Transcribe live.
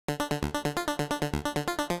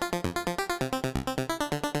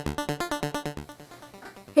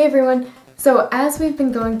Hey everyone! So as we've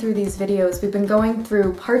been going through these videos, we've been going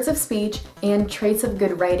through parts of speech and traits of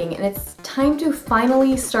good writing, and it's time to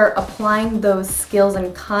finally start applying those skills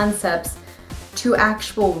and concepts to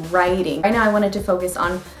actual writing. Right now I wanted to focus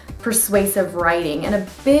on persuasive writing, and a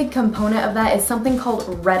big component of that is something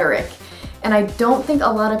called rhetoric. And I don't think a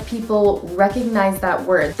lot of people recognize that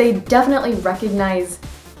word. They definitely recognize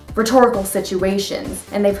rhetorical situations,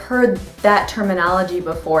 and they've heard that terminology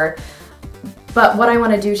before. But what I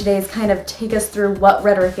want to do today is kind of take us through what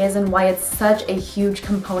rhetoric is and why it's such a huge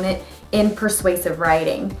component in persuasive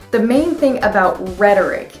writing. The main thing about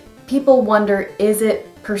rhetoric, people wonder, is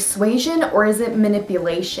it persuasion or is it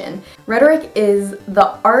manipulation? Rhetoric is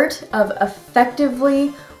the art of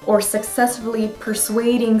effectively or successfully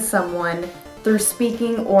persuading someone through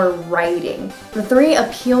speaking or writing. The three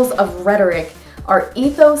appeals of rhetoric are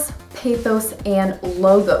ethos, pathos, and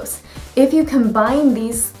logos. If you combine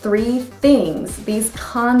these three things, these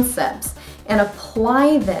concepts, and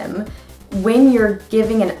apply them when you're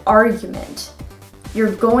giving an argument,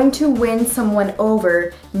 you're going to win someone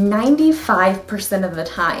over 95% of the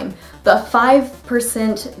time. The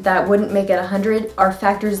 5% that wouldn't make it 100 are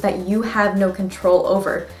factors that you have no control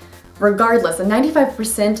over. Regardless, a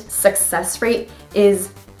 95% success rate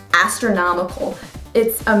is astronomical.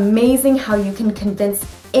 It's amazing how you can convince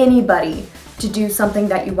anybody to do something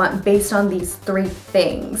that you want based on these three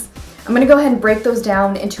things. I'm going to go ahead and break those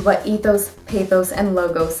down into what ethos, pathos, and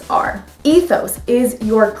logos are. Ethos is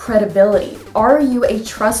your credibility. Are you a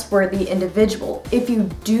trustworthy individual? If you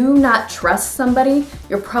do not trust somebody,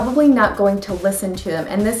 you're probably not going to listen to them.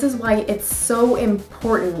 And this is why it's so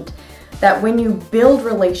important that when you build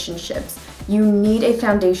relationships, you need a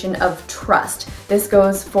foundation of trust. This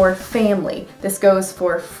goes for family, this goes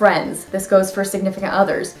for friends, this goes for significant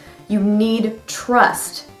others. You need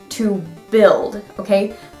trust to build,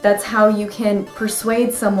 okay? That's how you can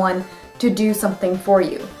persuade someone to do something for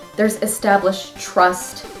you. There's established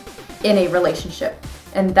trust in a relationship,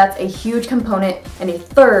 and that's a huge component and a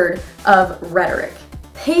third of rhetoric.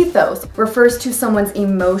 Pathos refers to someone's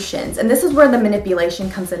emotions, and this is where the manipulation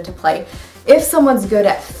comes into play. If someone's good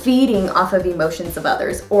at feeding off of emotions of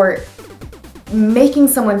others or making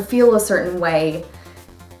someone feel a certain way,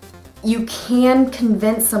 you can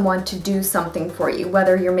convince someone to do something for you,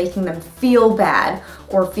 whether you're making them feel bad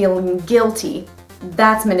or feeling guilty.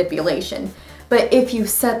 That's manipulation. But if you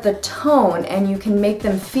set the tone and you can make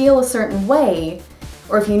them feel a certain way,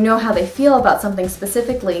 or if you know how they feel about something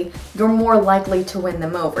specifically, you're more likely to win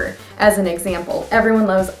them over. As an example, everyone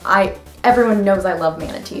knows I love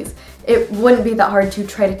manatees. It wouldn't be that hard to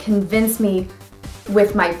try to convince me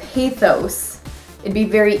with my pathos. It'd be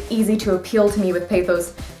very easy to appeal to me with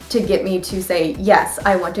pathos to get me to say, yes,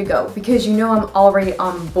 I want to go, because you know I'm already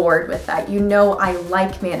on board with that. You know I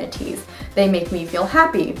like manatees. They make me feel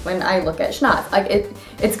happy when I look at schnapps. Like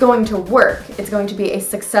it's going to work. It's going to be a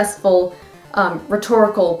successful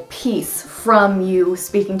rhetorical piece from you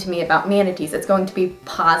speaking to me about manatees. It's going to be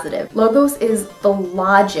positive. Logos is the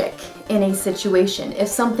logic in a situation. If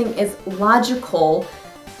something is logical,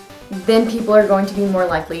 then people are going to be more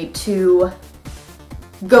likely to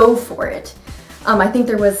go for it. I think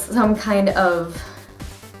there was some kind of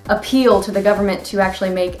appeal to the government to actually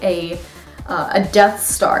make a Death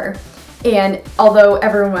Star, and although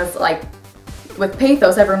everyone was like, with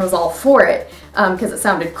pathos, everyone was all for it because it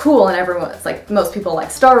sounded cool, and everyone was like, most people like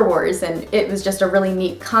Star Wars, and it was just a really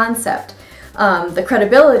neat concept. The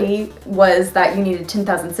credibility was that you needed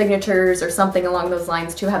 10,000 signatures or something along those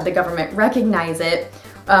lines to have the government recognize it.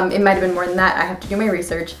 It might have been more than that. I have to do my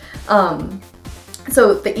research.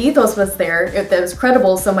 So the ethos was there, it was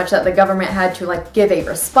credible so much that the government had to like give a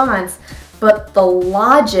response, but the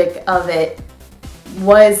logic of it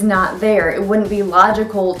was not there. It wouldn't be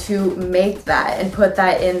logical to make that and put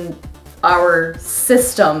that in our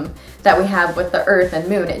system that we have with the Earth and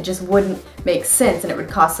Moon. It just wouldn't make sense, and it would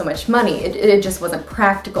cost so much money. It just wasn't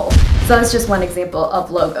practical. So that's just one example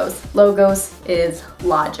of logos. Logos is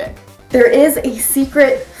logic. There is a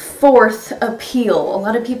secret fourth appeal. A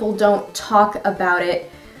lot of people don't talk about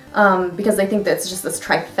it because they think that it's just this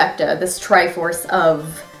trifecta, this triforce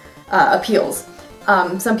of appeals.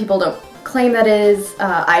 Some people don't claim that it is.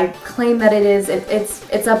 I claim that it is.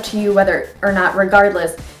 It's up to you whether or not.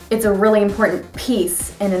 Regardless, it's a really important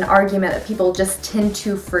piece in an argument that people just tend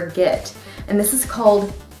to forget. And this is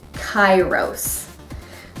called kairos.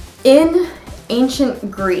 In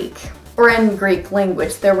ancient Greek, or in Greek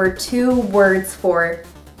language, there were two words for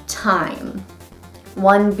time.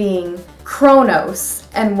 One being chronos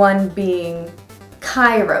and one being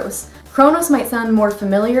kairos. Chronos might sound more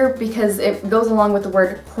familiar because it goes along with the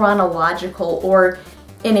word chronological, or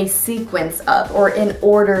in a sequence of, or in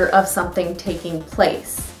order of something taking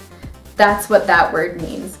place. That's what that word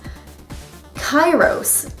means.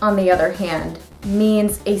 Kairos, on the other hand,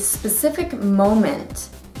 means a specific moment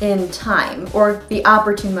in time, or the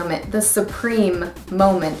opportune moment, the supreme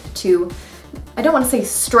moment to, I don't want to say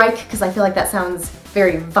strike because I feel like that sounds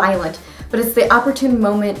very violent, but it's the opportune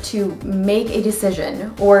moment to make a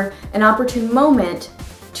decision, or an opportune moment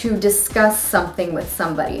to discuss something with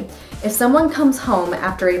somebody. If someone comes home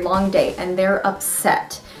after a long day and they're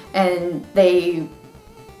upset and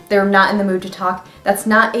they're not in the mood to talk, that's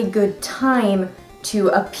not a good time to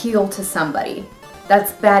appeal to somebody.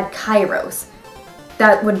 That's bad kairos.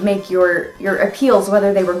 That would make your appeals,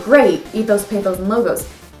 whether they were great, ethos, pathos, and logos,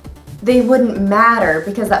 they wouldn't matter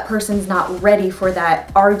because that person's not ready for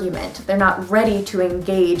that argument. They're not ready to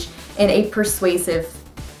engage in a persuasive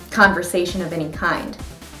conversation of any kind.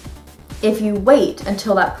 If you wait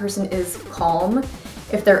until that person is calm,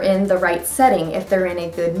 if they're in the right setting, if they're in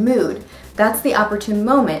a good mood, that's the opportune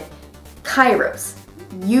moment. Kairos.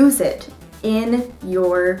 Use it in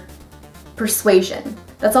your persuasion.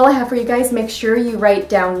 That's all I have for you guys. Make sure you write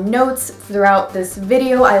down notes throughout this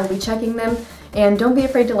video. I will be checking them, and don't be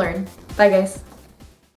afraid to learn. Bye guys.